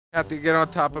Have to get on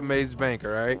top of Maze Bank,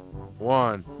 alright?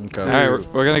 One. Okay. Alright,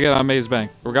 we're gonna get on Maze Bank.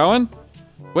 We're going?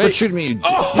 Wait. What shoot me?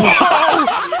 Oh!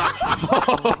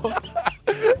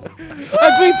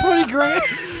 I paid 20 grand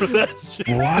for that shit.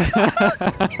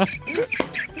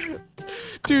 What?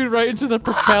 Dude, right into the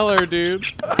propeller, dude.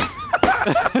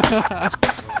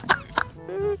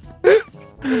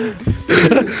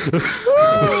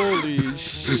 Holy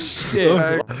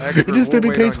shit. You just made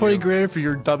me pay 20 grand for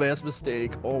your dumbass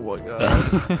mistake. Oh my god.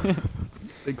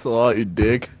 Thanks a lot, you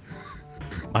dick.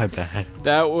 My bad.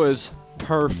 That was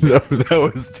perfect.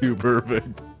 That was too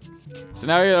perfect. So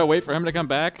now we gotta wait for him to come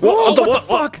back? What the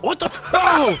fuck? What the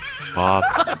fuck? Bob.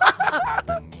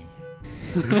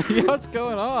 Yeah, what's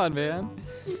going on, man?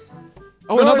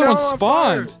 Oh, No, another you're one on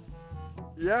spawned!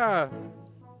 Yeah.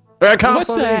 What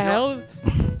the hell?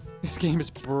 This game is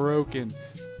broken.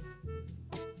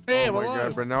 Hey, Oh my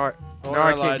god, but now I I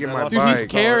can't lied, get I my lost Dude, bike. he's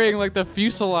carrying like the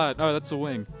fuselage. Oh, that's a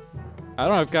wing. I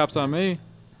don't have cops on me.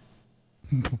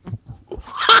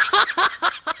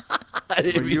 I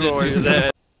didn't But mean you to always do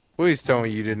that. Please tell me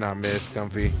you did not miss,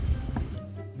 Comfy.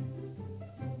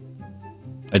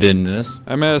 I didn't miss.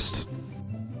 I missed.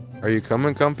 Are you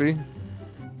coming, Comfy?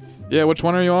 Yeah, which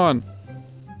one are you on?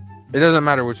 It doesn't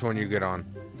matter which one you get on.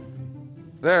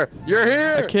 There, you're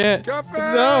here! I can't. Comfy!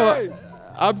 No,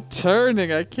 I'm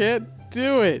turning. I can't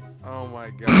do it. Oh my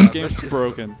god. This game's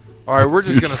broken. Alright, we're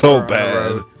just gonna So start on the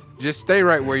bad. road. Just stay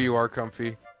right where you are,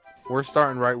 Comfy. We're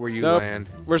starting right where you Nope. land.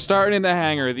 We're starting in the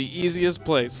hangar, the easiest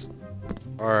place.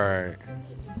 Alright.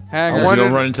 Hangar. As long as you wondered-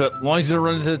 don't run into, as long as you don't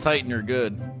run into the Titan, you're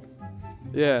good.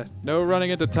 Yeah, no running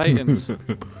into Titans.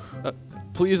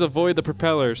 Please avoid the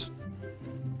propellers.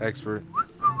 Expert.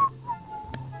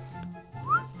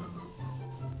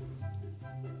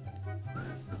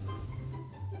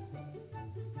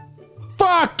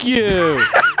 Fuck you!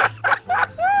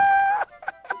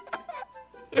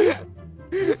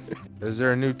 Is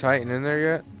there a new Titan in there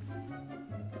yet?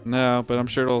 No, but I'm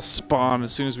sure it'll spawn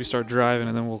as soon as we start driving,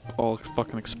 and then we'll all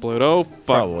fucking explode. Oh, fuck,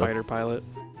 Probably. fighter pilot.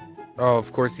 Oh,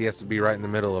 of course he has to be right in the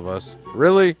middle of us.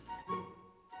 Really?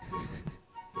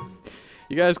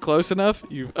 You guys close enough?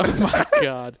 You. Oh my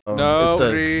god. Oh, No. it's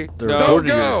the- Three. they're No. Don't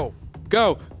recording it. go!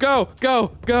 Go, go,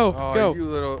 go, go, Oh, go. you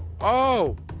little.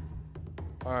 Oh!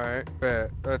 Alright, bet.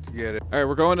 Let's get it. All right,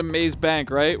 we're going to Maze Bank,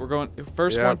 right? We're going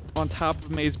first Yep. one on top of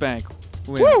Maze Bank.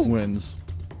 Wins. Wins.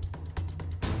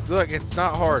 Look, it's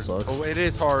not hard. sucks. Oh, it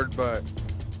is hard, but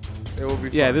it will be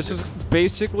fun. Yeah, this is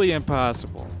basically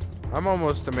impossible. I'm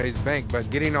almost to Maze Bank, but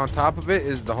getting on top of it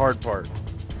is the hard part.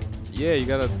 Yeah, you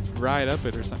gotta ride up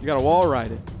it or something. You gotta wall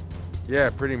ride it. Yeah,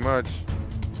 pretty much.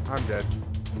 I'm dead.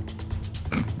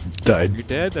 Died. You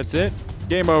dead? That's it?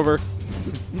 Game over.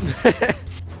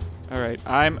 All right,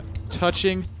 I'm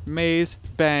touching Maze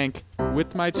Bank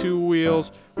with my two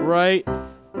wheels right.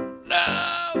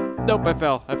 No! Nope, I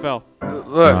fell. I fell.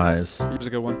 Look. Nice. Here's a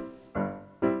good one.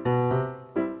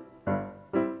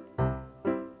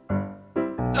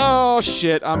 Oh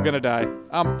shit, I'm gonna die.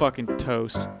 I'm fucking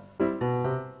toast.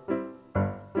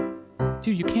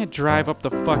 Dude, you can't drive up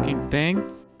the fucking thing.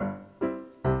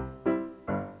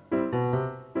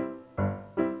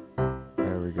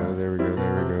 There we go, there we go,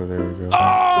 there we go, there we go.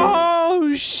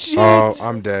 Oh shit! Oh,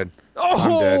 I'm dead.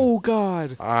 Oh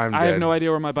god! I'm dead. I have no idea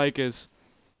where my bike is.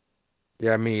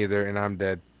 Yeah, me either, and I'm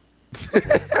dead.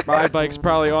 My bike's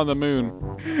probably on the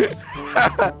moon.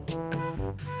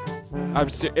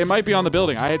 It might be on the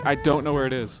building. I don't know where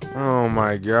it is. Oh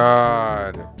my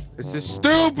god. This is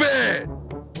stupid!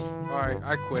 Alright,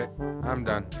 I quit. I'm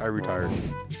done. I retired.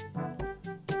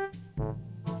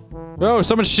 Oh,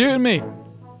 someone's shooting me!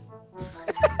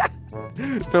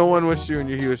 No one was shooting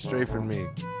you, he was strafing me.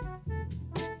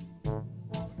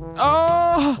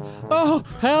 Oh! Oh!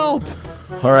 Help!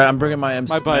 All right, I'm bringing my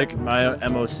My bike. my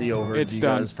MOC over. It's to you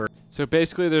done. guys for So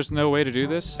basically, there's no way to do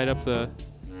this. Light up the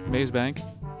Maze Bank.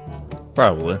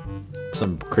 probably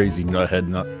some crazy nuthead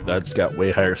nut that's got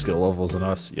way higher skill levels than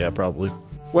us. Yeah, probably.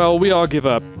 Well, we all give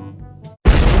up.